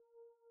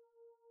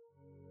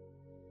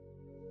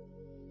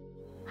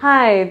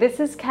Hi,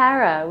 this is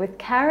Kara with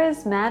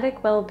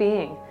Charismatic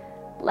Wellbeing.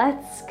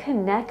 Let's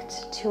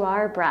connect to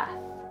our breath.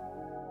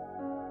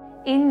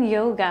 In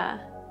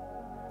yoga,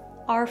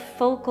 our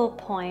focal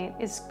point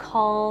is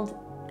called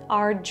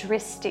our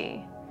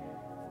drishti.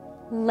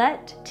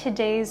 Let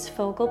today's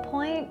focal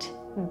point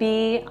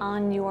be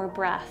on your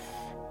breath.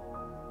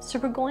 So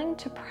we're going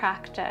to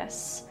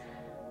practice.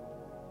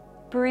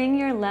 Bring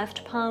your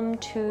left palm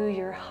to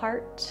your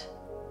heart.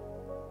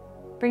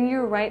 Bring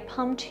your right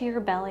palm to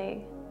your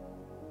belly.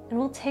 And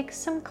we'll take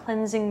some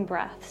cleansing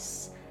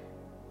breaths.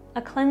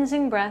 A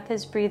cleansing breath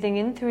is breathing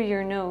in through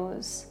your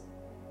nose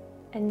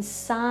and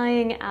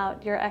sighing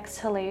out your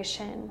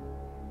exhalation.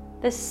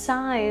 This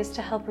sigh is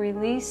to help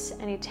release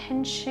any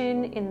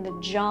tension in the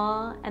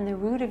jaw and the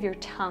root of your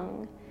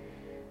tongue.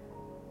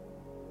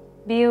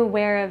 Be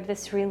aware of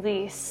this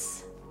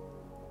release.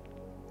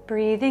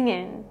 Breathing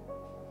in.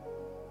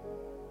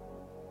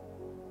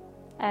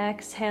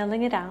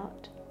 Exhaling it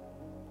out.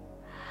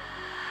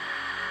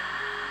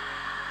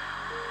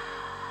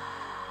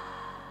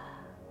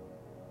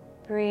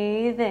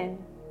 Breathe in.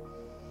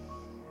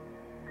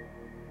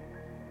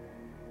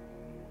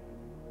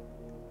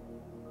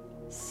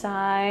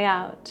 Sigh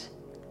out.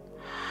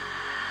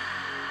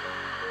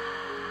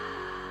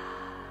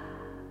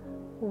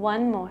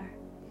 One more.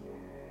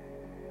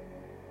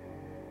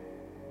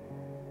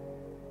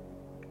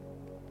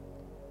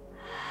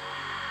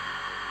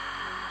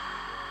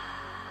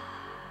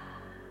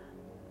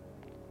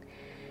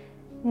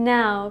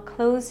 Now,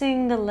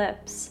 closing the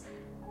lips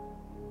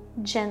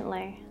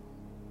gently.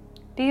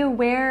 Be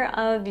aware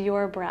of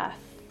your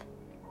breath.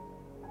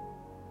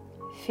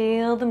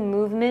 Feel the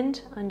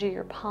movement under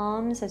your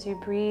palms as you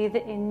breathe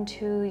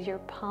into your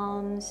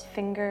palms,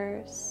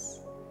 fingers,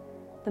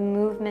 the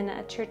movement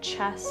at your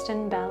chest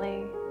and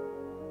belly.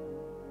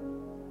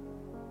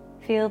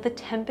 Feel the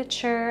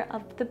temperature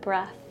of the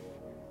breath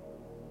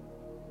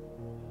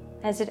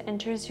as it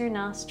enters your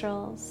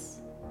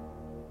nostrils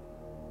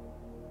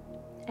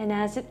and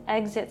as it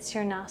exits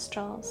your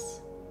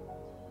nostrils.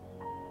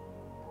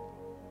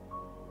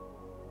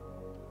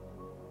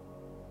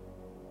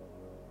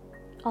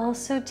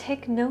 Also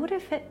take note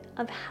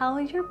of how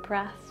your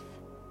breath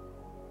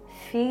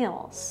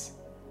feels,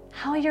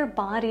 how your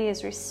body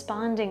is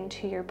responding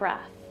to your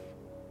breath.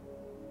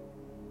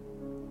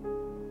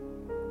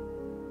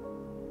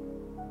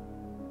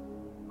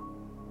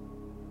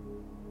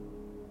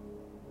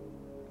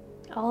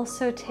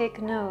 Also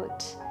take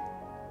note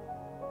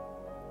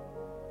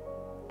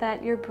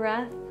that your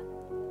breath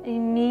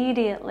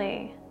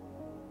immediately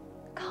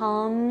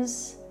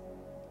calms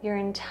your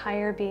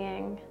entire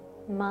being.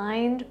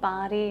 Mind,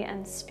 body,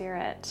 and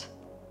spirit.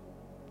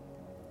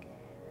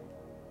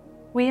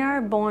 We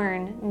are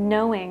born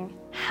knowing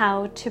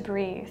how to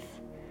breathe.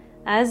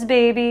 As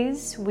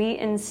babies, we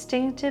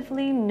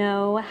instinctively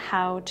know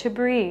how to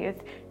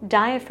breathe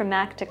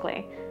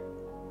diaphragmatically.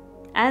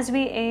 As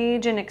we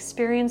age and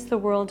experience the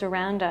world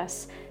around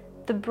us,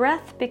 the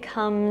breath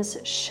becomes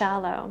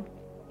shallow.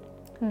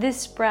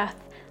 This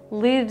breath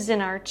lives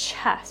in our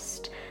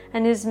chest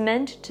and is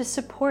meant to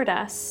support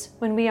us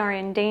when we are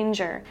in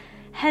danger.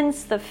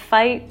 Hence the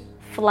fight,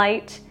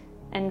 flight,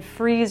 and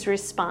freeze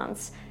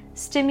response,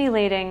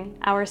 stimulating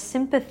our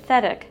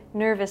sympathetic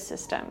nervous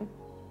system.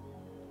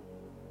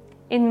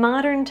 In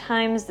modern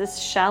times,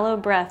 this shallow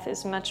breath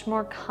is much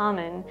more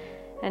common,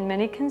 and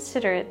many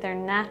consider it their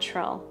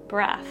natural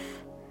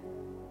breath.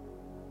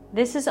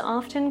 This is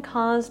often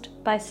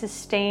caused by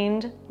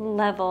sustained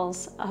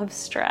levels of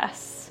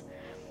stress.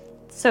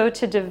 So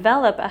to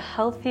develop a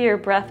healthier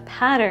breath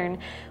pattern,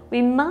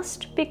 we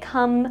must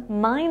become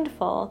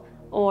mindful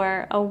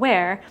or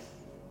aware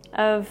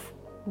of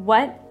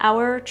what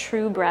our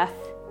true breath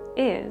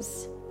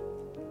is.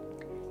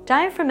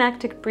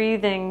 Diaphragmatic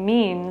breathing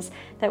means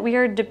that we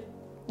are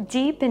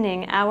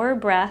deepening our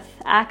breath,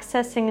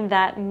 accessing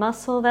that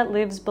muscle that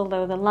lives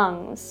below the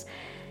lungs.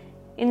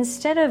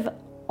 Instead of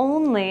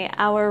only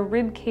our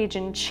ribcage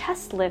and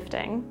chest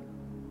lifting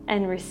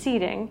and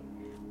receding,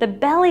 the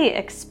belly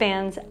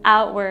expands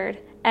outward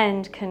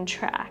and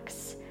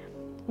contracts.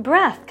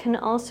 Breath can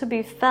also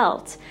be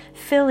felt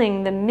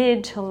filling the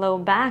mid to low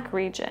back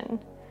region.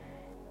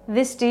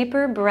 This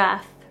deeper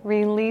breath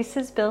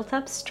releases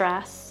built-up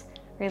stress,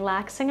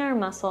 relaxing our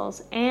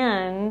muscles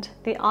and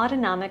the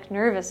autonomic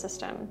nervous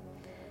system.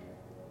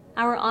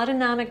 Our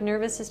autonomic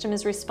nervous system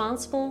is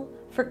responsible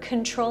for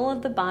control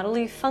of the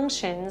bodily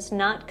functions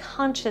not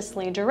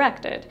consciously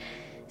directed,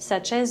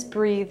 such as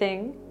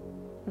breathing,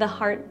 the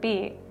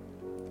heartbeat,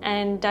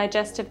 and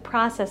digestive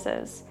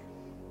processes.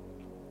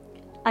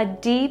 A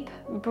deep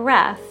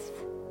breath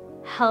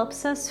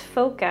helps us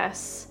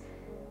focus,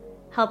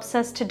 helps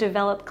us to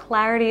develop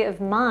clarity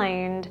of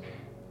mind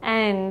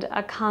and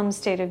a calm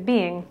state of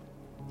being.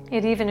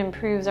 It even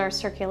improves our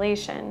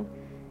circulation.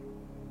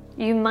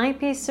 You might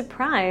be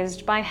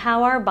surprised by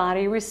how our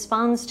body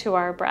responds to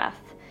our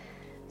breath.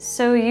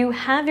 So you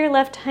have your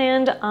left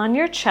hand on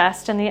your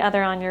chest and the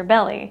other on your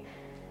belly.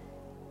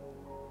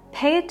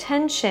 Pay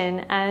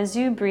attention as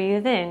you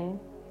breathe in.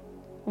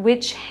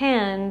 Which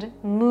hand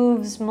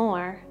moves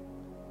more?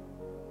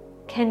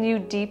 Can you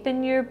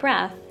deepen your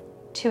breath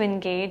to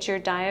engage your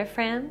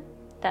diaphragm,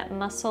 that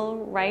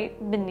muscle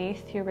right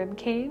beneath your rib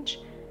cage?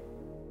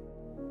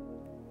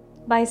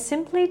 By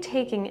simply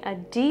taking a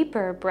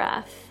deeper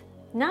breath,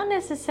 not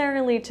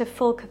necessarily to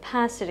full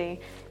capacity,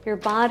 your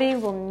body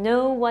will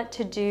know what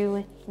to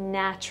do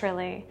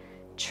naturally.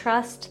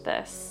 Trust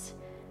this.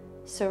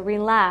 So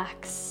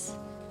relax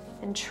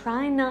and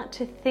try not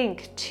to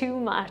think too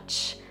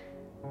much.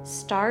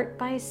 Start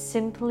by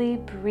simply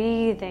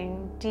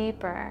breathing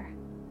deeper.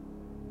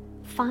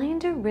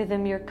 Find a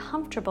rhythm you're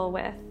comfortable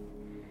with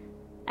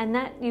and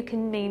that you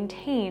can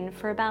maintain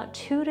for about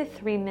 2 to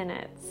 3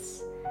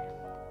 minutes.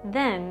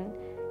 Then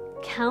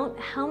count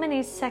how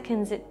many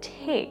seconds it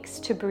takes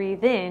to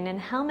breathe in and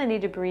how many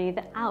to breathe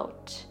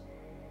out.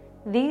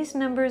 These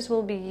numbers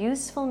will be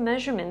useful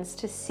measurements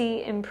to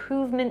see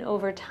improvement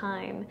over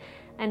time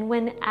and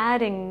when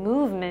adding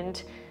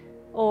movement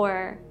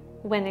or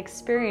when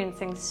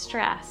experiencing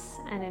stress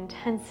and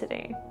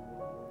intensity.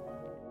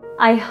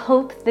 I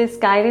hope this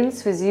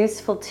guidance was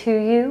useful to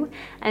you,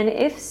 and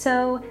if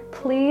so,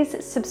 please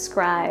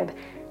subscribe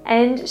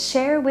and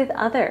share with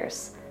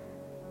others.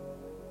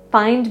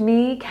 Find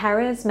me,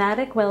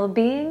 Charismatic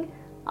Wellbeing,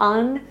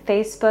 on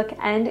Facebook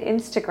and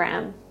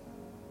Instagram.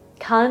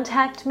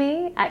 Contact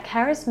me at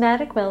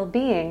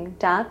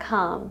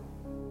charismaticwellbeing.com.